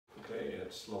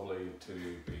It's lovely to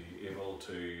be able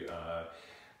to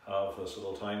have this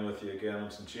little time with you again in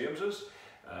St James's.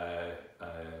 I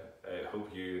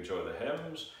hope you enjoy the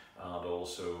hymns and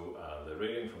also the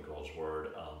reading from God's Word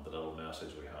and the little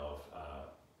message we have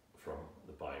from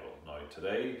the Bible. Now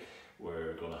today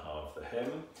we're going to have the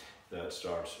hymn that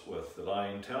starts with the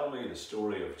line, "Tell me the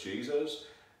story of Jesus,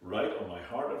 write on my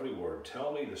heart every word,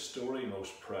 tell me the story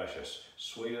most precious,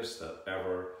 sweetest that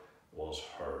ever was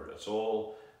heard." It's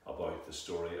all about the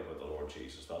story about the Lord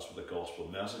Jesus. That's what the gospel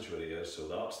message really is, so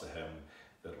that's the hymn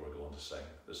that we're going to sing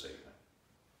this evening.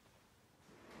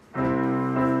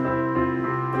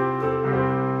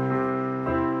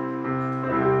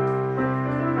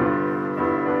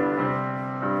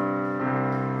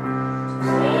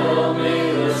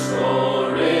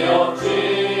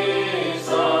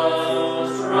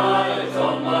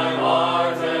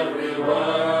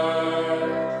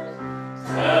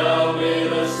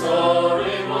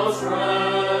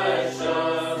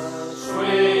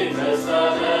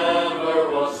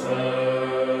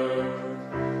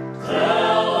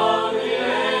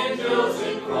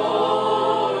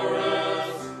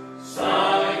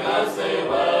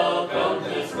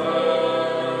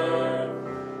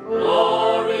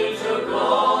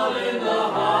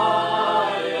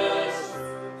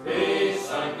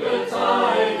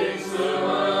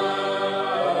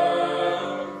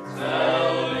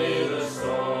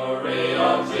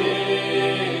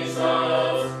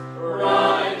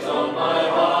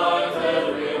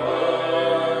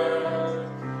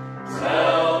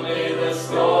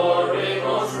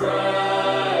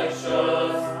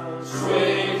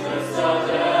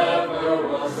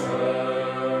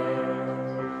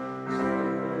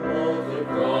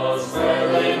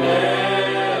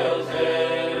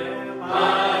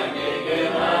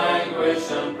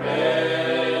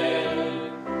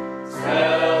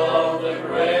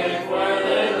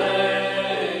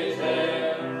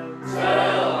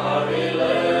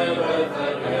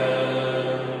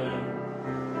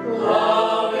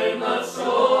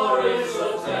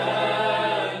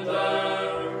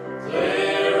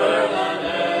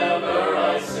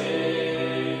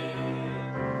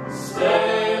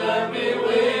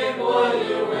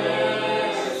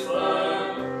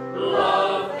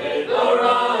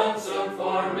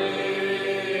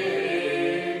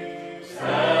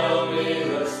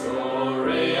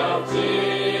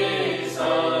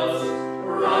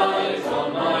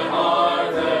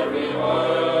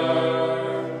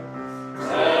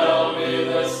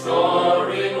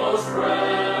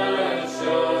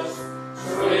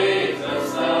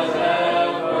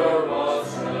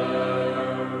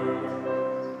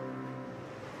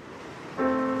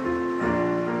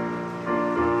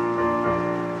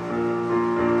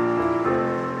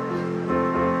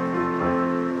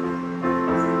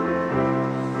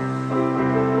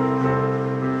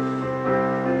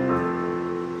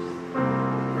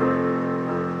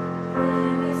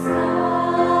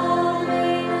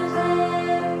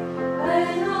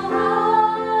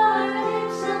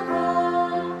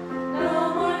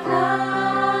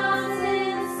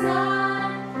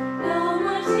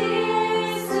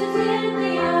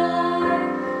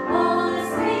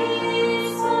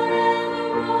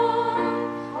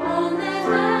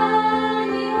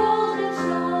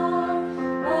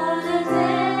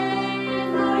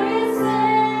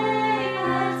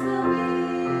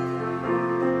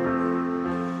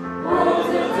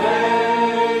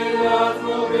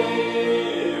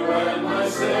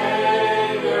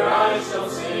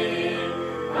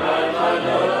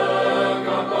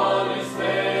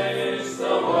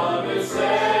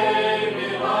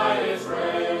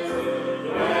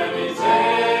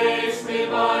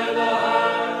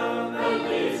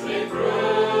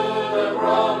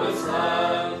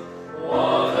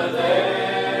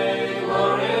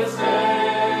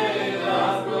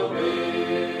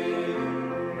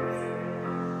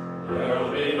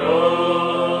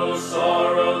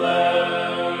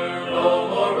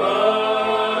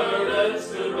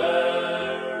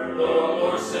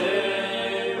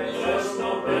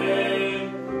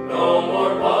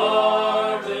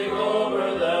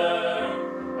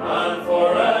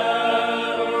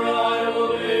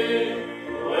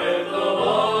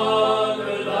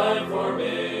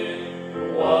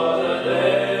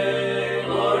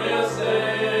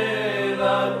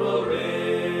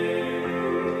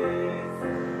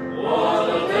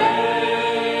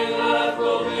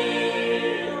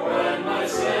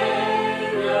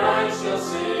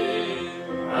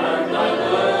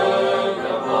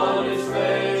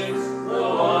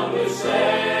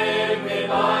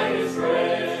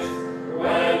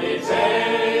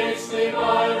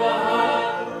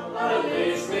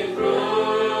 Takes me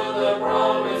through the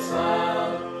promised land.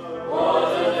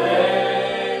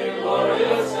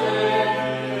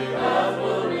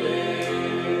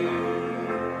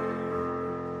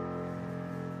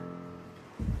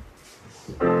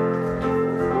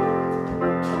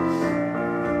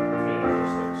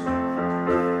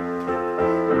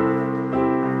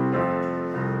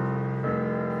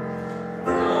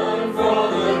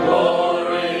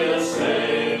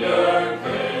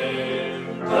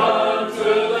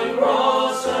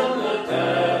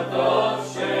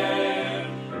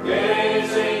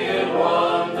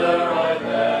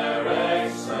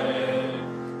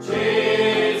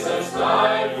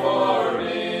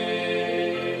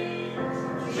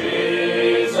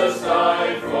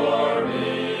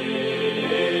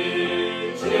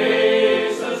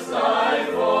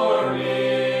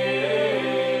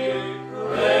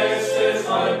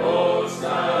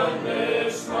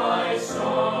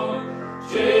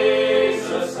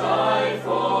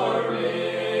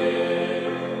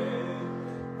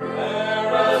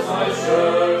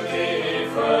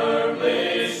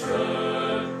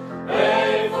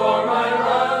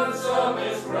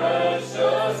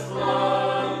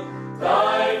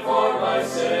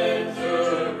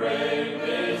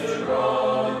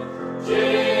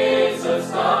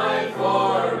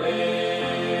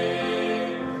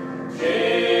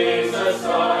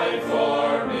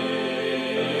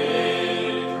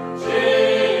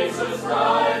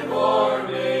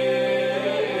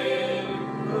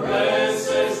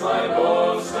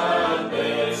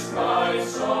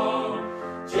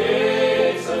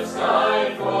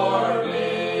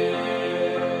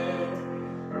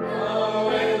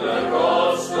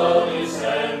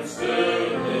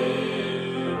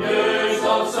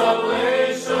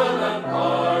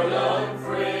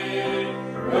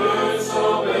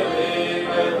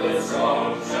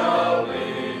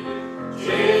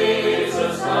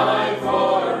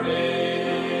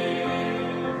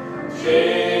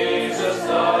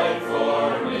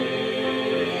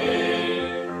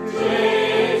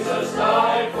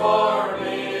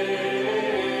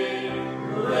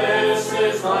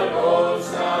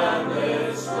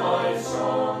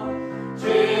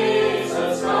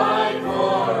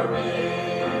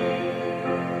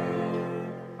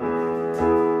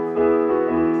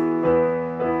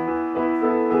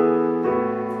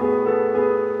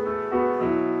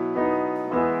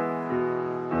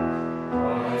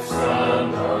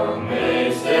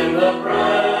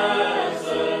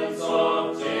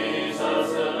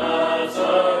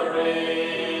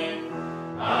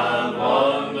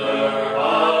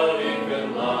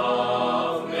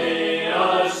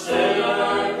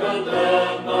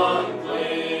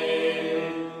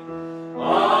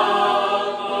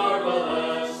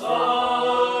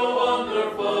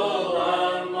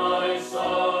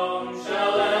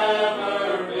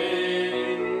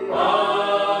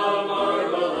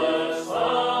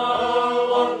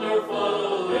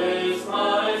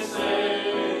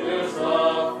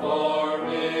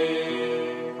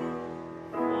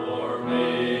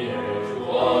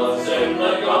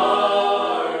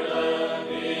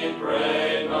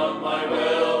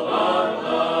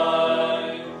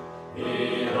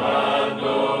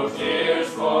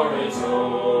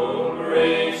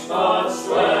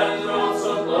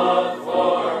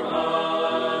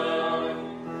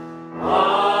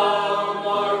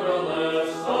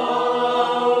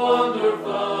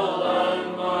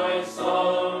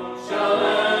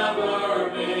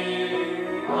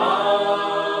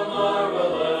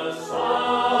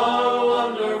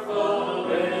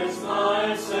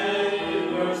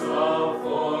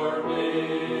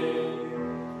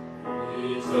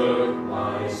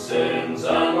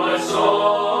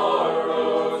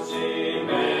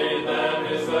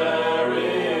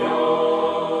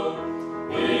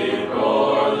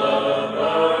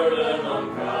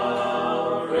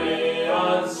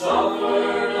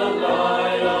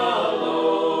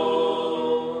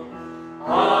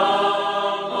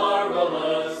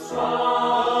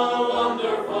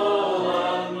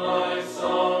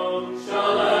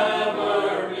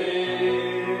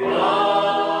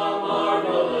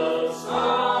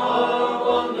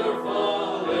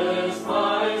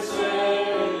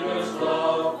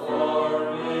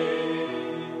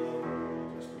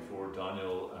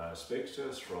 speaks to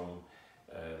us from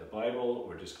the Bible,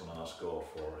 we're just going to ask God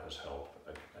for his help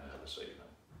this evening.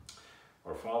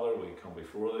 Our Father, we come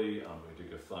before thee and we do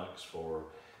give thanks for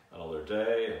another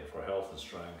day and for health and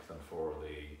strength and for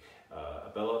the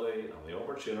ability and the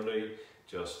opportunity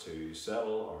just to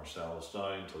settle ourselves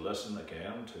down, to listen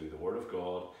again to the Word of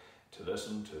God, to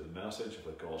listen to the message of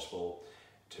the gospel,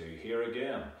 to hear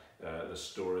again the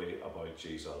story about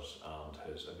Jesus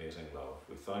and his amazing love.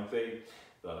 We thank thee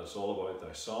that it's all about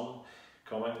thy Son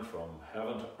coming from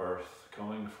heaven to earth,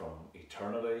 coming from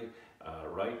eternity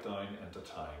right down into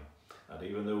time. And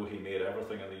even though he made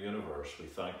everything in the universe, we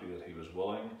thank thee that he was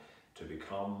willing to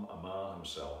become a man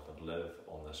himself and live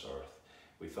on this earth.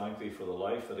 We thank thee for the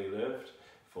life that he lived,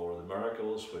 for the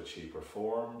miracles which he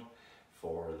performed,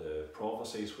 for the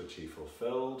prophecies which he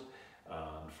fulfilled,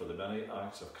 and for the many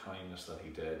acts of kindness that he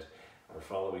did. Our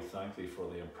Father, we thank thee for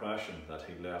the impression that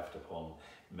he left upon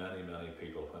many, many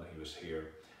people when he was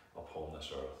here upon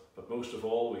this earth. But most of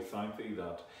all, we thank thee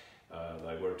that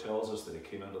thy word tells us that he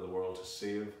came into the world to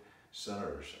save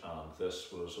sinners, and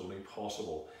this was only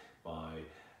possible by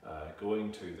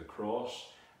going to the cross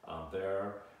and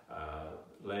there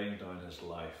laying down his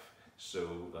life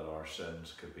so that our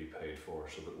sins could be paid for,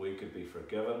 so that we could be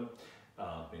forgiven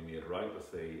and be made right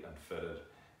with thee and fitted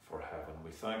for heaven.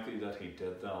 We thank thee that he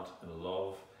did that in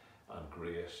love and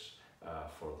grace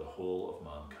for the whole of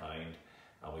mankind,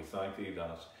 and we thank thee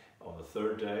that On the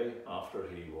third day, after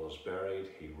he was buried,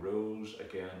 he rose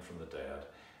again from the dead,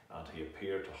 and he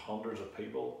appeared to hundreds of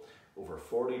people over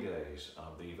 40 days,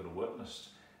 and they even witnessed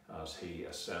as he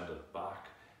ascended back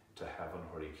to heaven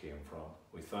where he came from.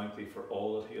 We thank thee for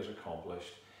all that he has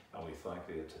accomplished, and we thank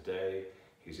thee that today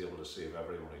he's able to save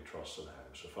everyone who trusts in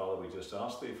him. So Father, we just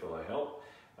ask thee for thy help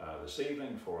this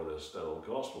evening for this little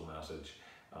gospel message,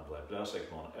 and thy blessing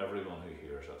on everyone who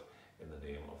hears it, in the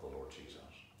name of the Lord Jesus.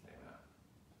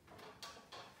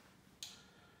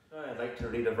 Amen. I'd like to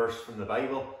read a verse from the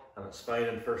Bible, and it's found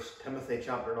in 1 Timothy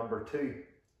chapter number 2.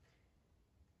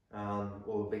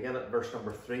 We'll begin at verse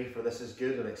number 3. For this is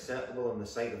good and acceptable in the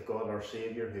sight of God our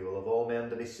Saviour, who will have all men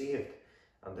to be saved,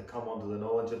 and to come unto the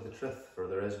knowledge of the truth. For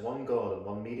there is one God and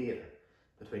one mediator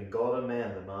between God and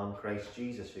men, the man Christ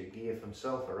Jesus, who gave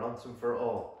himself a ransom for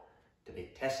all, to be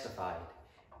testified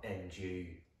in due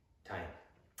time.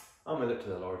 And we look to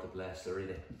the Lord to bless the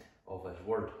reading of his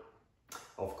word.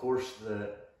 Of course,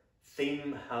 the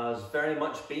theme has very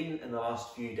much been in the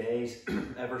last few days,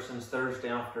 ever since Thursday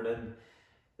afternoon.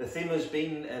 The theme has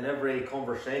been in every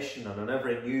conversation and on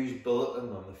every news bulletin,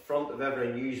 on the front of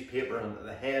every newspaper and at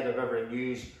the head of every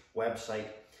news website,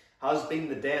 has been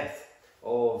the death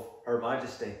of Her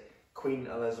Majesty Queen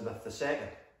Elizabeth II.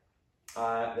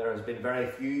 There has been very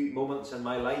few moments in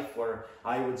my life where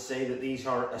I would say that these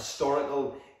are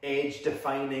historical,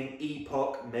 age-defining,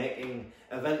 epoch-making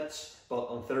events. But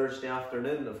on Thursday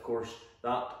afternoon, of course,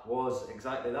 that was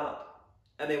exactly that.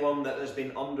 Anyone that is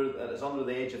under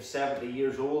the age of 70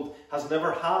 years old has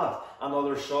never had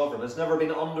another sovereign, has never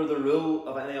been under the rule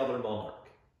of any other monarch.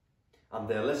 And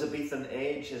the Elizabethan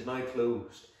age is now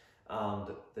closed, and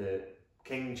the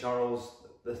King Charles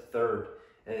III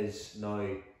is now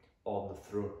on the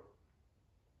throne.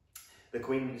 The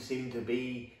Queen seemed to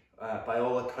be, by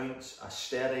all accounts, a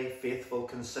steady, faithful,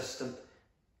 consistent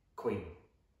Queen.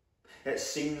 It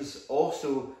seems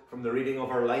also from the reading of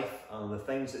her life and the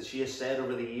things that she has said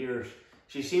over the years,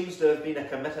 she seems to have been a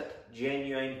committed,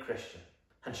 genuine Christian.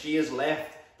 And she has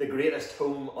left the greatest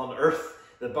home on earth,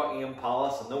 the Buckingham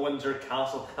Palace and the Windsor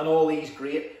Castle and all these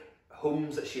great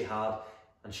homes that she had.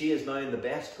 And she is now in the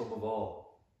best home of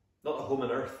all. Not a home on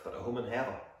earth, but a home in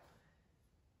heaven,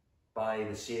 by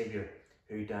the Saviour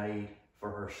who died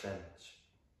for her sins.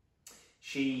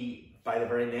 She, by the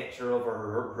very nature of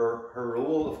her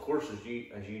role, of course, as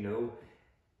you know,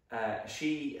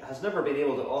 she has never been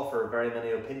able to offer very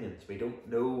many opinions. We don't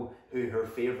know who her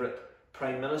favourite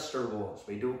Prime Minister was.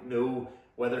 We don't know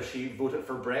whether she voted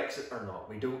for Brexit or not.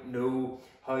 We don't know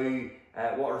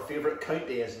what her favourite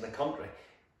county is in the country.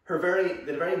 The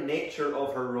very nature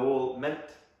of her role meant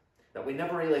that we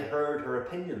never really heard her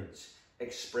opinions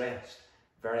expressed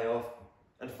very often.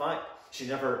 In fact, she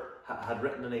never had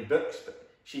written any books, but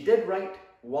she did write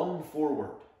one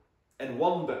foreword in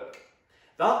one book.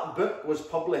 That book was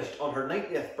published on her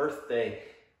 90th birthday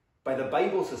by the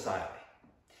Bible Society.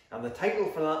 And the title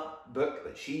for that book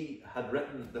that she had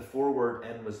written the foreword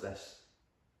in was this: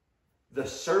 The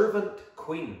Servant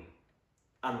Queen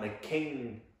and the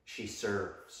King She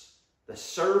Serves. The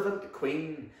Servant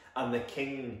Queen and the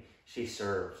King She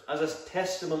Serves. As a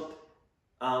testament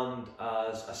and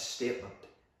as a statement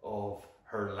of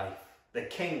her life. The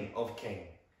King of Kings,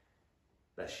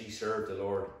 that she served the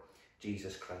Lord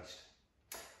Jesus Christ.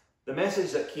 The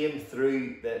message that came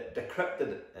through, the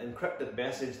encrypted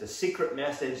message, the secret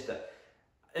message that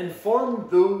informed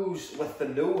those with the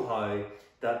know-how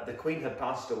that the Queen had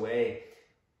passed away,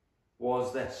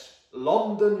 was this: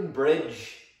 London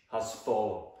Bridge has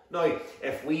fallen. Now,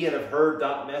 if we had heard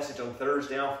that message on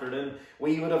Thursday afternoon,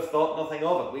 we would have thought nothing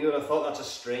of it. We would have thought that's a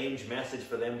strange message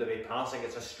for them to be passing.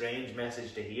 It's a strange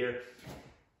message to hear.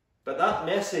 But that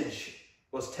message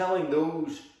was telling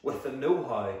those with the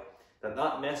know-how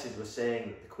that message was saying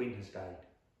that the Queen has died.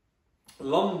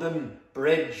 London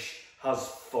Bridge has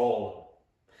fallen.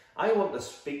 I want to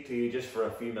speak to you just for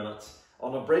a few minutes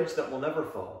on a bridge that will never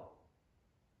fall.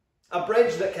 A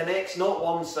bridge that connects not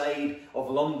one side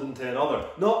of London to another.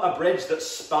 Not a bridge that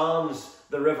spans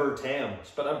the River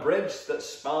Thames, but a bridge that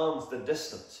spans the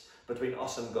distance between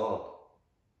us and God.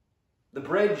 The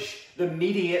bridge, the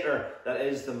mediator that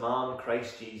is the man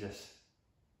Christ Jesus.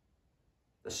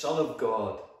 The Son of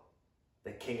God,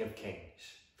 the King of Kings.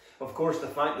 Of course, the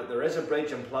fact that there is a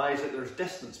bridge implies that there's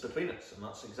distance between us, and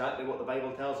that's exactly what the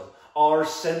Bible tells us. Our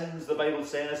sins, the Bible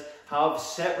says, have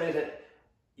separated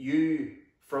you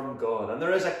from God. And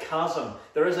there is a chasm,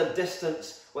 there is a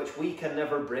distance which we can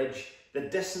never bridge, the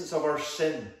distance of our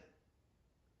sin.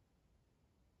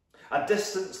 A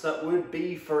distance that would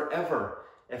be forever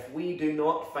if we do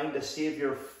not find a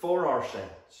Saviour for our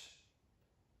sins.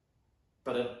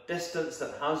 But a distance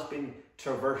that has been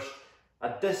traversed,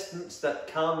 a distance that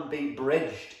can be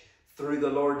bridged through the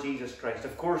Lord Jesus Christ.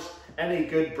 Of course, any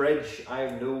good bridge,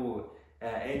 I'm no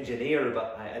engineer,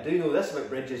 but I do know this about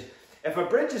bridges. If a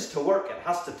bridge is to work, it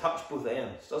has to touch both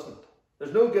ends, doesn't it?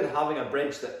 There's no good having a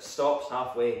bridge that stops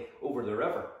halfway over the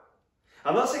river.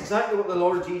 And that's exactly what the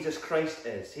Lord Jesus Christ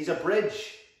is. He's a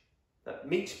bridge that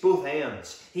meets both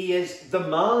ends. He is the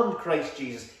man, Christ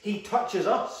Jesus. He touches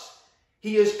us.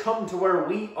 He has come to where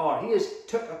we are. He has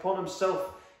took upon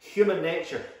himself human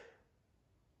nature.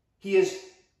 He is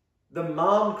the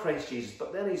man, Christ Jesus,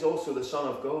 but then he's also the Son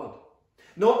of God.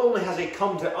 Not only has he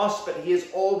come to us, but he has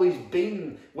always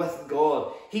been with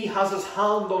God. He has his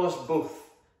hand on us both,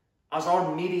 as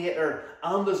our mediator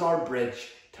and as our bridge,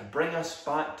 to bring us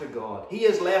back to God. He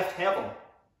has left heaven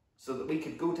so that we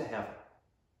could go to heaven.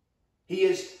 He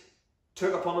has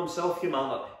took upon himself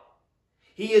humanity.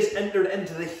 He has entered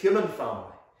into the human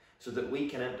family so that we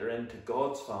can enter into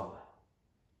God's family.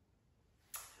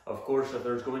 Of course, if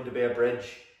there's going to be a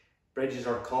bridge, bridges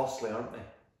are costly, aren't they?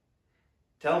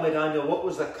 Tell me, Daniel, what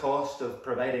was the cost of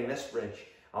providing this bridge?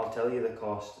 I'll tell you the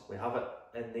cost. We have it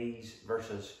in these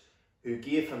verses. Who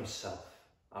gave himself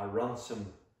a ransom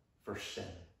for sin.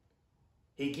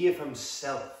 He gave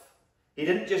himself. He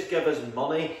didn't just give his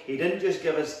money. He didn't just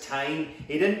give his time.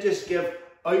 He didn't just give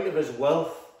out of his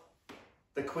wealth.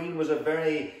 The Queen was a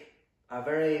very,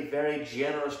 very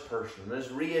generous person.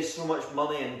 Has raised so much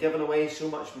money and given away so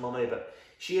much money, but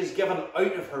she has given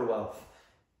out of her wealth.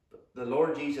 But the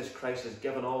Lord Jesus Christ has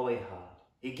given all he had.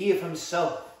 He gave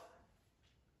himself.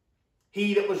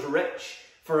 He that was rich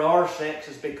for our sakes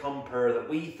has become poor, that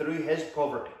we through his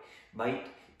poverty might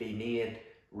be made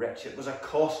rich. It was a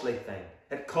costly thing.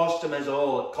 It cost him his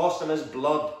all. It cost him his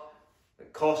blood.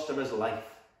 It cost him his life.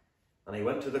 And he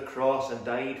went to the cross and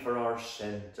died for our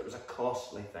sins. It was a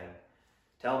costly thing.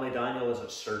 Tell me, Daniel, is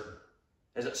it certain?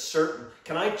 Is it certain?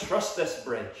 Can I trust this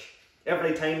bridge?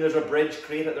 Every time there's a bridge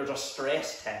created, there's a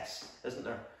stress test, isn't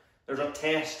there? There's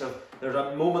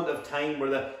a moment of time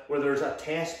where there's a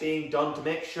test being done to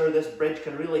make sure this bridge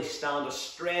can really stand a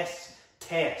stress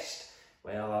test.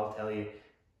 Well, I'll tell you,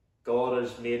 God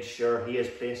has made sure he has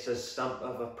placed his stamp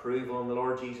of approval on the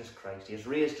Lord Jesus Christ. He has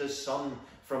raised his Son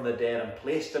from the dead and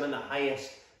placed him in the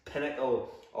highest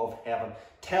pinnacle of heaven,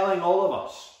 telling all of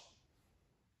us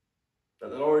that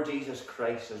the Lord Jesus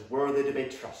Christ is worthy to be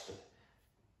trusted.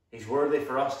 He's worthy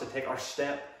for us to take our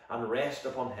step and rest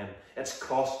upon him. It's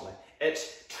costly.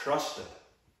 It's trusted.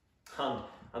 And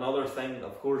another thing,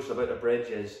 of course, about a bridge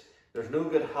is there's no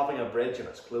good having a bridge if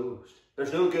it's closed.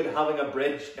 There's no good having a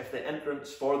bridge if the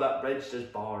entrance for that bridge is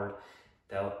barred.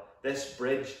 This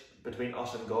bridge between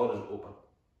us and God is open.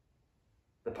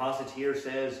 The passage here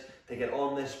says to get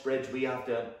on this bridge we have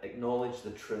to acknowledge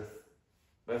the truth.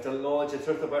 We have to acknowledge the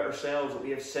truth about ourselves, that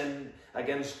we have sinned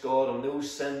against God and those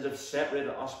sins have separated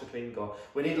us between God.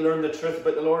 We need to learn the truth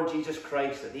about the Lord Jesus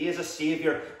Christ, that he is a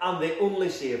Saviour and the only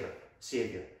Saviour.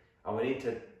 And we need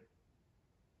to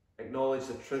acknowledge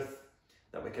the truth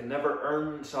that we can never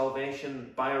earn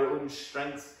salvation by our own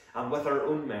strength and with our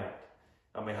own merit.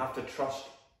 And we have to trust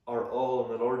our all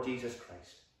in the Lord Jesus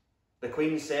Christ. The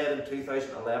Queen said in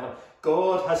 2011,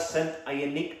 God has sent a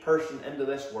unique person into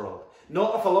this world.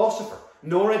 Not a philosopher,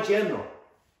 nor a general,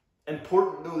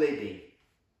 important though they be.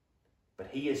 But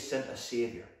he has sent a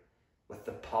Saviour with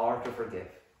the power to forgive.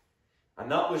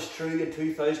 And that was true in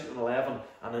 2011.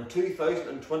 And in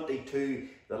 2022,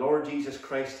 the Lord Jesus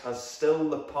Christ has still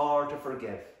the power to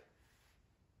forgive.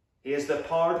 He has the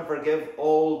power to forgive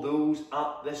all those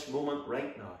at this moment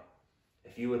right now,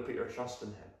 if you would put your trust in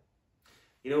him.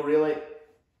 You know, really,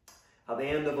 at the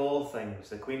end of all things,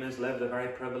 the Queen has lived a very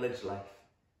privileged life.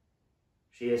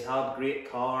 She has had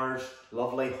great cars,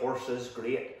 lovely horses,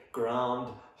 great grand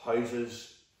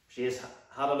houses. She has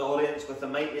had an audience with the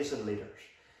mightiest of leaders.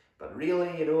 But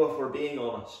really, you know, if we're being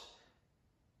honest,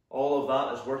 all of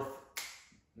that is worth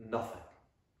nothing.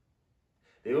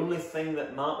 The only thing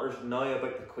that matters now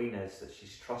about the Queen is that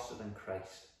she's trusted in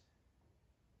Christ.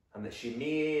 And that she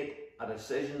made a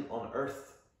decision on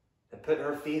earth to put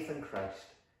her faith in Christ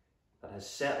that has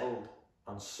settled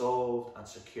and solved and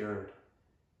secured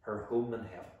her home in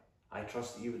heaven. I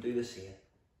trust that you would do the same.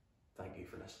 Thank you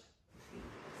for listening.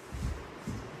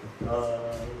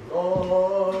 The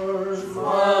Lord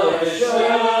my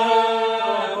shepherd.